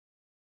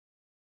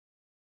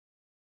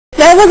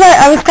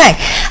I was crying.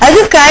 I was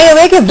just crying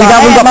away कि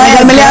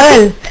घर में ले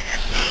आए.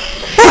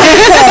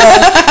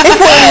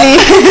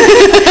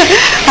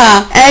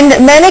 एंड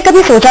मैंने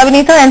कभी सोचा भी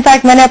नहीं था.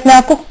 इनफैक्ट मैंने अपने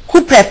आप को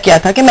खुद प्रेप किया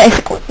था कि मैं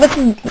इसको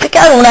मुझे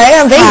क्या रोना है. आई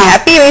एम वेरी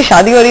हैप्पी मेरी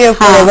शादी हो रही है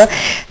forever.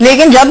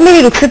 लेकिन जब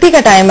मेरी रुखसती का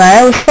टाइम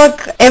आया उस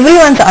वक्त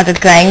एवरीवन स्टार्टेड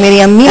क्राइंग. मेरी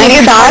अम्मी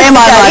मेरे सारे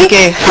मार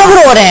के सब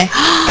रो रहे हैं.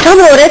 सब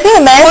रो रहे थे.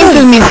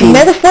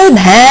 मैं तो फुल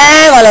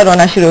भैं वाला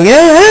रोना शुरू हो गया.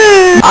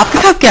 आपके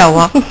साथ क्या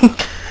हुआ?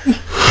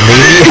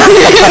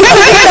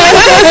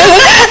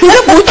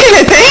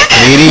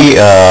 मेरी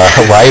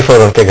वाइफ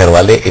और उनके घर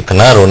वाले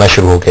इतना रोना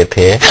शुरू हो गए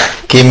थे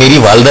कि मेरी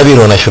वालदा भी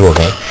रोना शुरू हो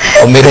गई.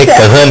 और मेरे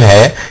कजन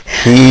है,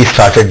 he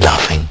started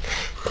laughing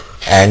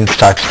and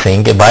start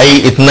saying कि भाई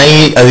इतना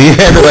ही अजीज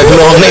है तो रख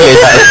लो, हम नहीं ले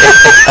सकते.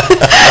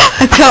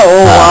 अच्छा.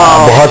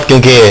 बहुत,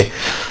 क्योंकि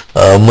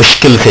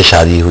मुश्किल से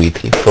शादी हुई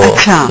थी. तो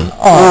अच्छा.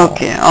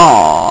 Okay.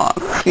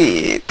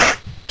 Sweet.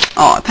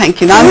 Thank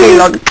you.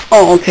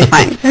 Okay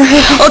fine.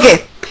 Okay.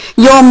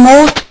 Your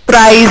most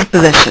prize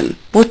possession,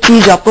 वो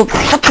चीज आपको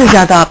सबसे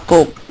ज्यादा आपको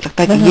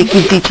लगता है कि ये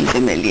कीमती चीजें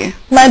मिली है?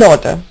 My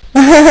daughter.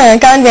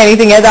 Can't be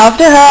anything else.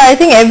 After her, I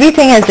think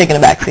everything has taken a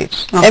backseat.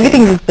 Okay.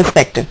 Everything is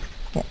perspective.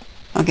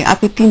 Okay.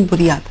 आपकी 3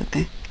 बुरी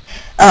आदतें?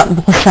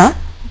 गुस्सा,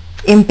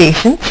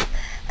 impatience,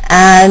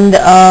 and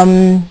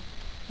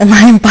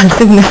my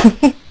impulsiveness.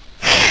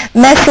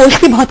 मैं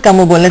सोचती बहुत कम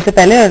हूँ बोलने से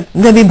पहले, और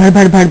जब भी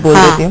भड़ बोल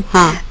देती हूँ.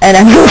 And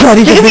I'm so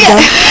sorry.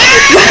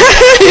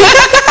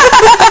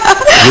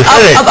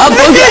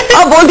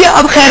 अब बोल दिया.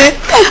 अब खैर है.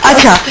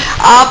 अच्छा,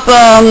 आप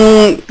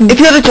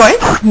इफ यू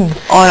चॉइस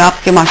और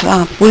आपके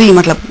माशाल्लाह पूरी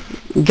मतलब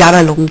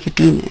 11 लोगों की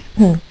टीम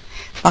है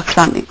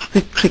पाकिस्तान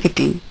क्रिकेट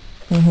टीम,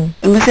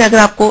 इनमें से अगर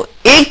आपको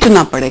एक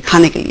चुनना पड़े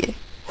खाने के लिए,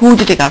 who would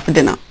you take out for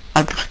dinner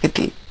out of cricket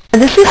team?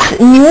 This is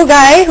new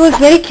guy who is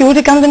very cute.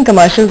 He comes in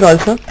commercials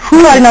also.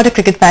 Who are not a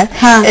cricket fan.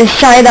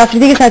 शायद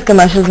आफरीदी के साथ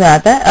commercials में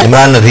आता है.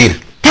 इमरान नजीर.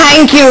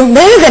 Thank you.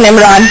 There is an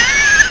Imran.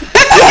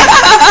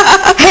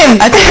 Him.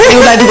 You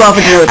would like to go off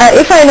with it?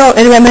 If I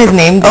remember his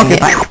name. Okay,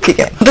 fine. ठीक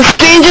है. The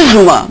strangest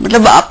rumor,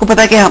 मतलब आपको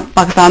पता है कि हम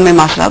पाकिस्तान में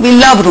माशाल्लाह we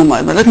love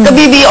rumor, मतलब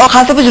कभी भी, और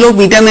खासतौर पर जो लोग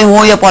मीडिया में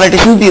हो या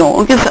पॉलिटिशियंस भी हो,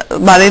 उनके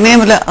बारे में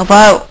मतलब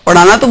अफवाह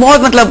उड़ाना तो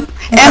बहुत मतलब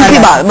अहम सी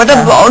बात, मतलब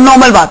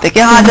नॉर्मल बात है कि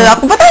हाँ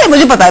आपको पता है,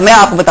 मुझे पता है, मैं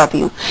आपको बताती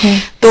हूँ.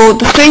 तो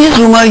the strangest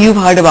rumor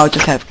you've heard about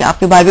yourself, कि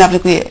आपके बारे में आपने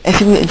कोई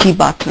ऐसी कोई अजीब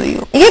बात सुनी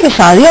हो? ये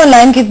शादी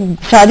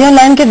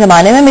ऑनलाइन के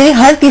जमाने में मेरी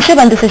हर तीसरे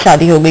बंदे से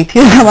शादी हो गई थी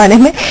उस जमाने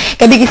में.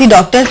 कभी किसी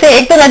डॉक्टर से,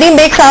 एक तो नदीम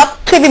बेग साहब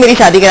से भी मेरी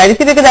शादी करा दी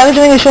थी, because I was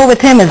doing a show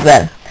with him as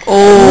well.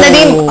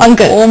 Nadeem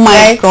uncle. Oh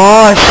my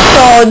gosh.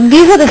 So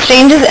these were the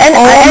strangest, and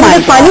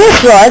the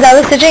funniest was I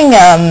was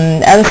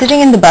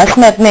sitting in the bus.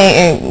 मैं अपने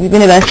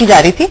university जा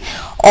रही थी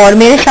और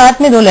मेरे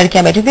साथ में 2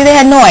 लड़कियां बैठी थी. They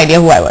had no idea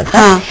who I was.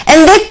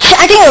 And they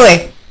chatting away.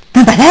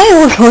 मैं पता है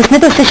उसने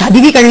तो उससे शादी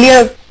भी कर लिया.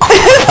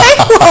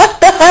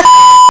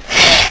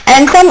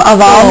 And some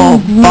अवाम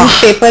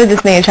न्यूज़पेपर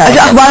जिसने ये शादी,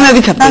 अखबार में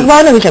भी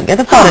छप गया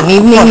था. फॉरन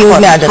इवनिंग न्यूज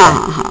में आ जाता है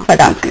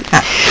फटाफट.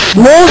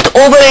 मोस्ट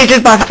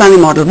ओवररेटेड पाकिस्तानी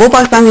मॉडल, वो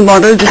पाकिस्तानी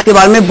मॉडल जिसके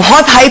बारे में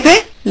बहुत हाइप है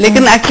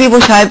लेकिन एक्चुअली वो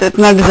शायद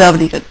इतना डिजर्व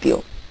नहीं करती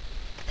हो.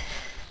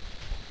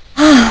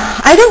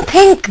 I don't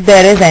think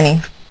there is any,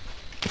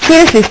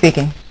 seriously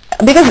speaking,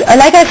 because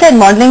like I said,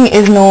 modeling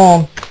is no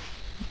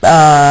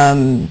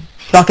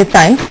rocket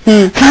science.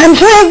 So I'm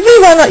sure each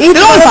one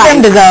of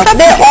them deserve.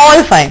 They're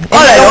all fine.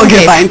 All right,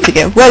 okay, fine, ठीक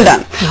है, well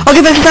done.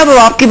 Okay, Faisal साहब, अब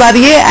आपकी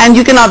बारी है, and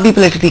you cannot be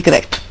politically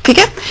correct. ठीक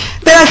है.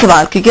 पहला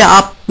सवाल, क्योंकि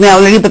मैं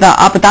ऑलरेडी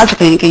आप बता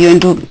चुके हैं कि you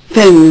into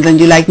films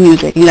and you like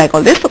music, you like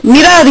all this.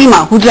 Meera, Reema,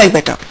 who do you like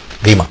better?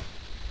 Reema.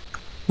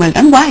 Well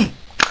done. Why?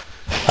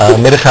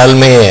 मेरे ख्याल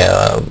में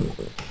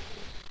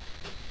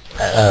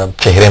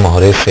चेहरे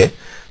मोहरे से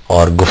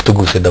और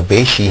गुफ्तगू से, the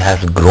way she has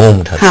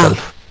groomed herself.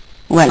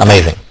 Well,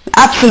 amazing.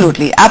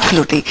 Absolutely.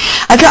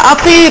 अच्छा,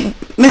 आपसे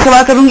मैं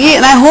सवाल करूंगी,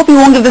 and I hope you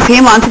won't give the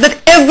same answer that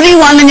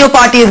everyone in your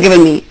party has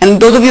given me, and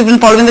those of you who've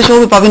been following the show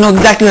will probably know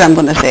exactly what I'm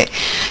going to say.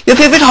 Your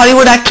favorite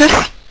Hollywood actress?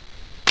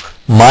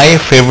 My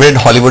favorite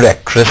Hollywood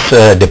actress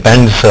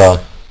depends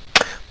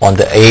on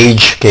the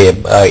age. के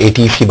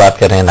 80s की बात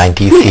कर रहे हैं,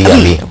 90s की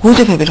अभी. Who's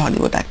your favorite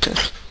Hollywood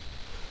actress?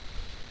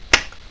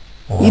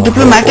 ये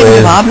diplomatic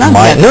जवाब ना.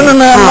 No, I'm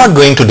not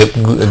going to give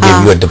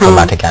you a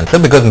diplomatic answer,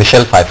 because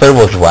Michelle Pfeiffer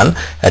was one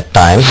at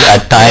times.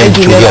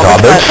 Julia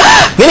Roberts.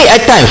 नहीं,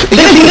 at times.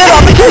 Julia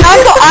Roberts का नाम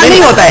तो आने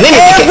ही होता है.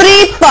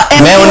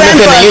 मैं उनमें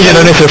से नहीं हूँ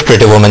जिन्होंने सिर्फ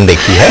Pretty Woman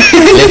देखी है.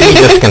 Let me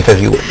just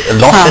confess you.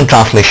 Lost in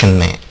Translation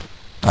में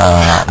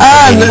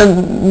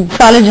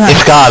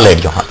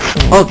Scarlett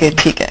Johansson. Okay,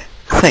 ठीक है,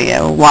 सही है.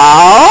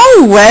 Wow,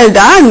 well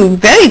done,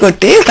 very good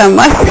taste, I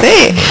must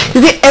say.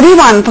 क्योंकि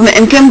everyone from the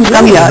MQM who's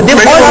come here,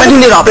 they've all watched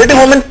Julia Roberts. Pretty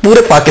Woman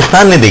पूरे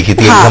पाकिस्तान ने देखी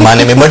थी एक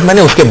जमाने में, बट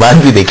मैंने उसके बाद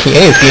भी देखी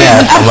है, इसलिए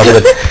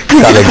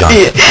Scarlett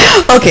Johansson.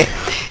 Okay,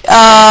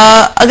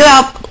 अगर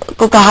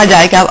आपको कहा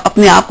जाए कि आप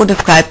अपने आप को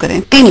डिस्क्राइब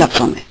करें 3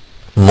 लफ्जों में.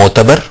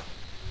 मोतबर,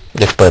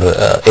 जिस पर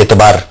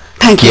एतबार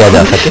किया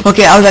जा सके.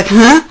 Okay, I was like,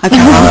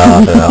 अच्छा.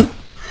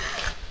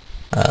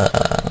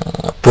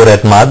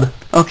 पुरएतमाद.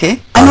 Okay,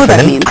 I know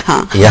that means.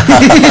 Yeah.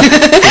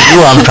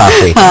 You I'm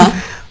translating.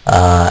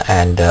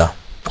 and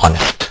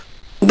honest.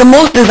 The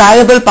most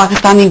desirable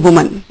Pakistani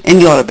woman, in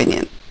your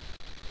opinion?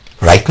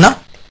 Right now?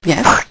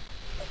 Yes.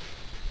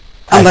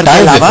 At Ambar ke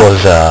times it alawa?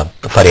 was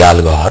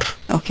Faryal Gauhar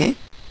Okay.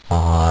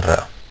 और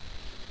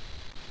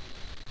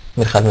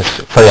मेरे ख्याल में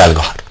फरियाल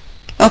Gauhar.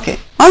 Okay.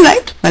 All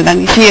right. Well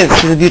done. She's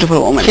a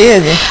beautiful woman. She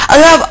is, yes.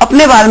 अगर आप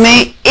अपने बारे में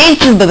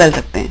एक चीज बदल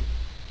सकते हैं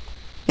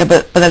या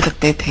बदल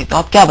सकते थे तो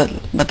आप क्या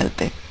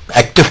बदलते?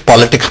 एक्टिव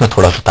पॉलिटिक्स में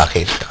थोड़ा सा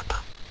ताखीर से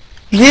आता.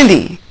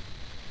 Really?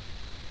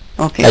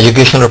 Okay.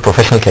 एजुकेशन और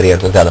प्रोफेशनल करियर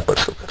को ज्यादा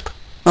परस्यू करता.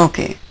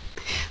 Okay.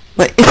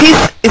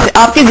 इस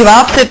आपके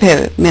जवाब से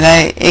फिर मेरा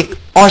एक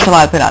और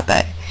सवाल फिर आता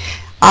है,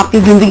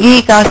 आपकी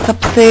जिंदगी का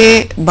सबसे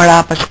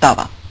बड़ा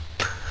पछतावा?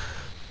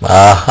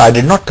 I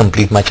did not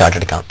complete my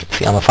chartered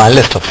accountancy. I'm a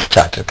finalist of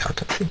chartered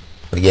accountancy.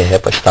 और ये है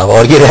पछतावा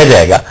और ये रह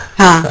जाएगा.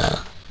 हाँ.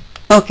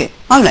 Okay.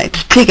 All right.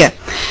 ठीक है.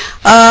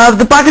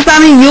 The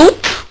Pakistani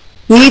youth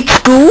needs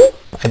to.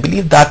 I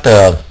believe that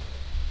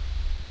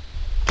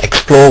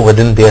explore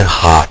within their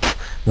hearts.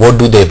 What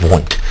do they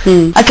want?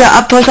 अच्छा,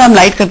 अब थोड़ा सा हम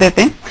लाइट कर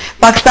देते हैं.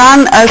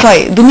 पाकिस्तान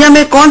दुनिया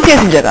में कौन सी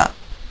ऐसी जगह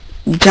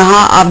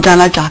जहां आप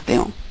जाना चाहते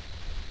हो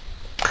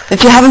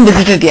that you haven't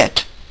visited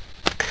yet?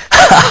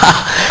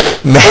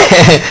 मैं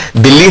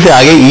दिल्ली से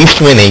आगे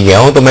ईस्ट में नहीं गया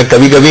हूं, तो मैं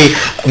कभी कभी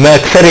मैं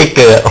अक्सर एक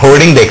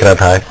होर्डिंग देख रहा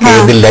था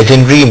कि the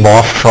legendary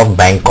mask of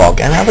Bangkok,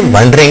 and I was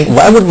wondering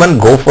why would one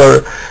go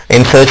for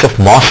in search of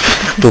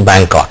mask to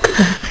Bangkok.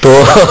 तो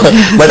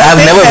but I have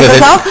never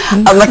visited.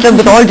 मतलब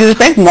with all due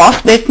respect,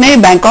 mask देखने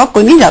Bangkok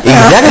कोई नहीं जाता.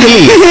 Exactly,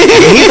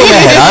 यही तो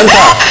मैं हैरान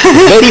था.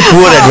 Very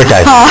poor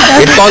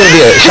advertisement. It's on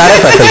सारे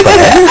फैसल पर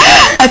है.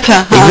 अच्छा.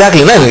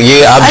 एग्जैक्टली ना,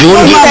 ये आप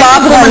जून की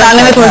बाप को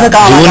बनाने में थोड़ा सा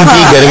काम जून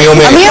की गर्मियों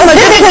में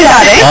मजे देखने जा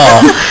रहे हैं.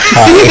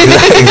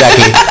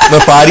 एग्जैक्टली. मैं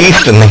फार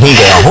ईस्ट नहीं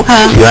गया हूँ,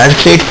 यूनाइटेड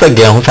स्टेट्स तक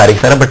गया हूँ सारी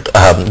सारा, but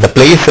the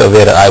place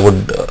where I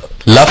would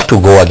love to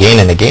go again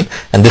and again,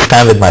 and this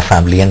time with my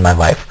family and my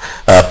wife,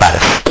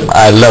 Paris.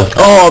 I love.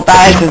 Oh,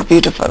 Paris is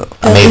beautiful.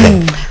 Amazing.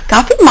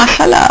 काफी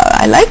माशाल्लाह.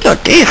 I like your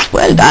taste.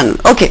 Well done.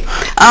 Okay.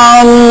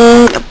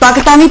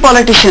 Pakistani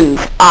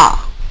politicians are.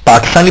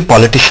 Pakistani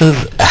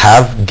politicians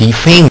have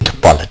defamed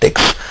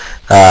politics,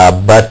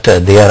 but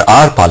there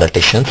are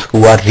politicians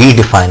who are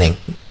redefining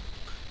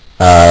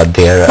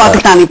their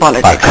Pakistani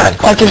politics.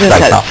 Such as right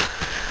yourself. now.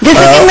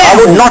 I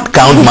would not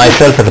count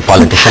myself as a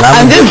politician.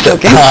 I'm just a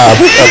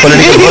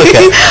political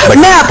worker. But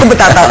मैं आपको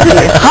बताता हूँ,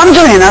 हम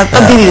जो है ना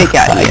तब्दीली लेके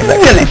आ रहे हैं.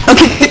 चलें.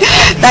 Okay.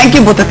 Thank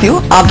you both of you.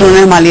 आप दोनों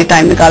ने हमारे लिए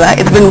टाइम निकाला.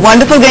 It's been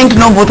wonderful getting to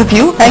know both of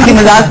you. Thank you.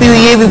 मजाक भी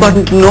हुई है. We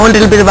got to know a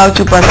little bit about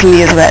you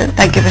personally as well.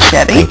 Thank you for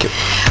sharing. Thank you.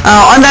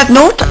 On that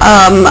note,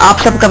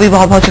 आप सबका भी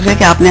बहुत बहुत शुक्रिया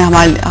कि आपने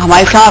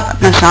हमारे साथ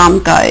अपना शाम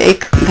का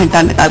 1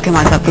 घंटा निकाल के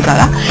हमारे साथ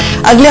गुजारा.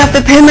 अगले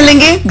हफ्ते फिर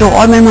मिलेंगे 2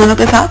 और मेहमानों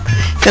के साथ.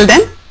 Till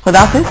then, खुदा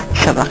हाफिज,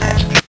 शब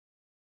खैर.